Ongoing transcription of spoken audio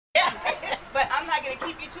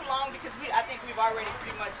too long because I think we've already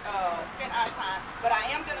pretty much spent our time. But I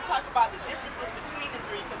am going to talk about the differences between the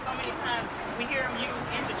three because so many times we hear them used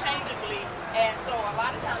interchangeably, and so a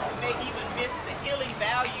lot of times we may even miss the healing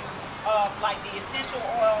value of like the essential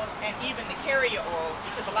oils and even the carrier oils,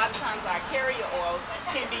 because a lot of times our carrier oils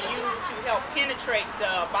can be used to help penetrate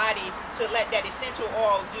the body to let that essential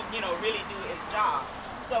oil do, really do its job.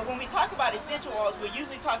 So when we talk about essential oils, we're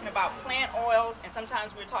usually talking about plant oils, and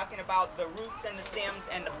sometimes we're talking about the roots and the stems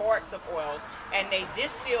and the barks of oils, and they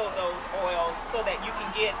distill those oils so that you can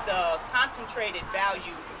get the concentrated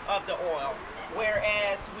value of the oil.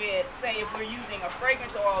 Whereas with, say, if we're using a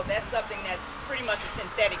fragrance oil, that's something that's pretty much a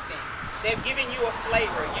synthetic thing. They've given you a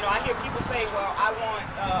flavor. I hear people say, well, I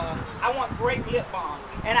want grape lip balm.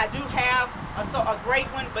 And I do have a great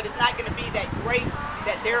one, but it's not going to be that grape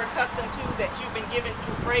that they're accustomed to, that you've been given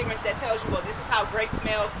through fragrance that tells you, well, this is how grape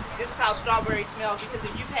smells, this is how strawberry smells, because if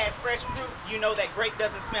you've had fresh fruit, you know that grape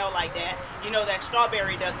doesn't smell like that, you know that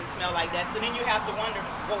strawberry doesn't smell like that. So then you have to wonder,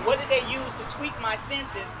 well, what did they use to tweak my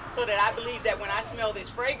senses so that I believe that when I smell this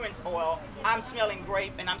fragrance oil, I'm smelling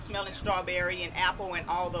grape and I'm smelling strawberry and apple and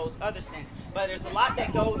all those other scents. But there's a lot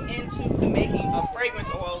that goes into the making of fragrance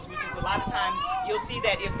oils, which is a lot of times you'll see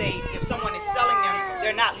that if someone is selling them,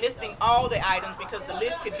 they're not listing all the items because the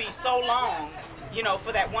list could be so long,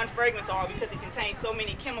 for that one fragrance oil, because it contains so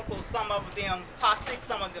many chemicals, some of them toxic,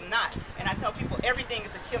 some of them not. And I tell people everything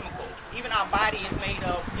is a chemical. Even our body is made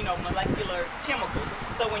of, molecular chemicals.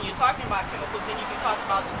 So when you're talking about chemicals, then you can talk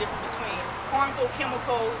about the difference between harmful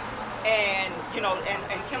chemicals and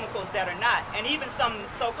chemicals that are not. And even some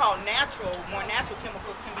so-called more natural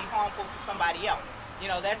chemicals can be harmful to somebody else.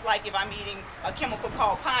 That's like if I'm eating a chemical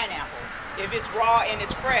called pineapple. If it's raw and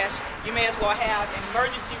it's fresh, you may as well have an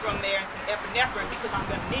emergency room there and some epinephrine because I'm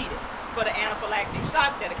going to need it for the anaphylactic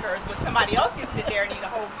shock that occurs. But somebody else can sit there and eat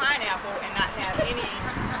a whole pineapple and not have any,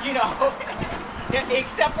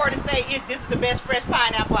 except for to say, this is the best fresh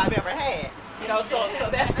pineapple I've ever had. So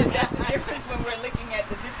that's the difference when we're looking at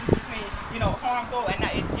the difference between, harmful and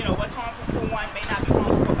not, what's harmful for one may not be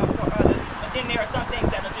harmful for others. But then there are some things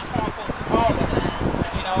that are just harmful to all of us,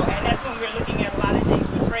 and that's when we're looking at a lot of things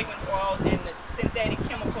with fragrance oils and the synthetic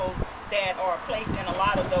chemicals that are placed in a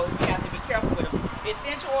lot of those. We have to be careful with them.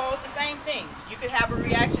 Essential oil is the same thing. You could have a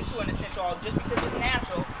reaction to an essential oil just because it's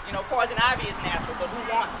natural. Poison ivy is natural, but who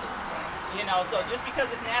wants it? So just because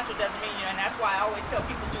it's natural doesn't mean, and that's why I always tell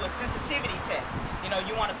people do a sensitivity test.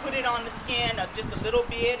 You want to put it on the skin just a little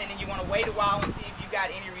bit, and then you want to wait a while and see if you got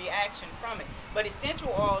any reaction from it. But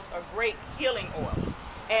essential oils are great healing oils.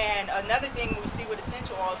 And another thing we see with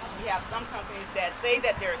essential oils is we have some companies that say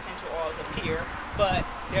that their essential oils are pure, but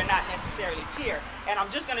they're not necessarily pure. And I'm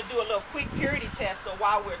just going to do a little quick purity test, so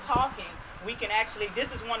while we're talking, we can actually,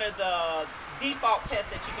 this is one of the default tests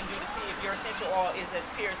that you can do to see if your essential oil is as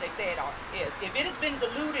pure as they say it is. If it has been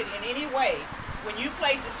diluted in any way, when you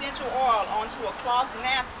place essential oil onto a cloth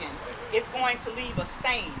napkin, it's going to leave a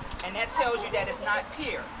stain, and that tells you that it's not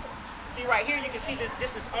pure. See right here, you can see this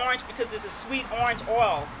is orange because this is sweet orange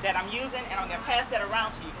oil that I'm using, and I'm going to pass that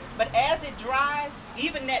around to you. But as it dries,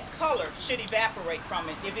 even that color should evaporate from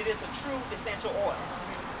it if it is a true essential oil.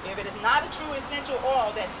 If it is not a true essential oil,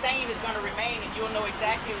 that stain is going to remain, and you'll know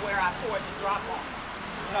exactly where I poured the drop on.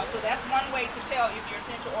 So that's one way to tell if your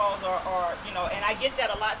essential oils are and I get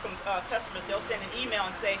that a lot from customers. They'll send an email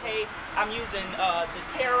and say, hey, I'm using the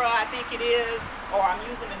Terra, I think it is, or I'm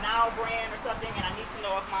using the Now brand or something, and I need to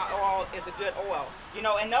know if my oil is a good oil.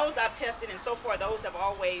 And those I've tested, and so far those have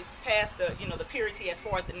always passed the, the purity as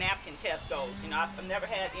far as the napkin test goes. I've never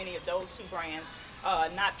had any of those two brands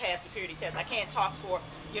not pass the purity test. I can't talk for,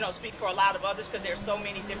 speak for a lot of others because there's so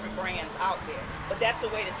many different brands out there. But that's a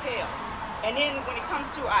way to tell. And then when it comes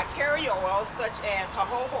to our carrier oils, such as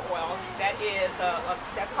jojoba oil,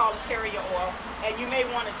 that's called a carrier oil, and you may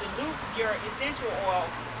want to dilute your essential oil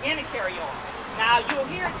in a carrier oil. Now you'll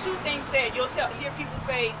hear two things said. You'll hear people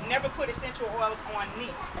say, never put essential oils on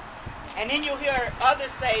meat. And then you'll hear others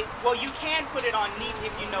say, well, you can put it on meat if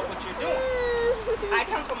you know what you're doing. I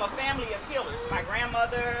come from a family of healers. My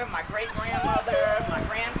grandmother, my great-grandmother, my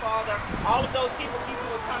grandfather, all of those people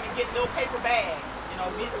would come and get little paper bags.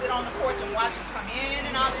 We'd sit on the porch and watch them come in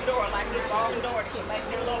and out the door like a revolving door to collect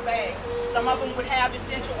their little bags. Some of them would have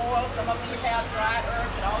essential oils, some of them would have dried herbs.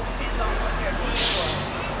 It all depends on what their needs were.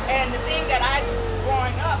 And the thing that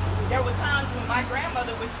growing up, there were times when my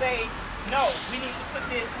grandmother would say, no, we need to put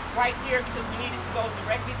this right here because we need it to go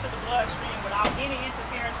directly to the bloodstream without any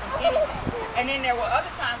interference from anything. And then there were other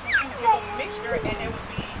times when she would give them a mixture and there would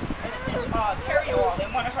be an essential carrier oil. And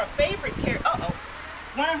one of her favorite carrier oils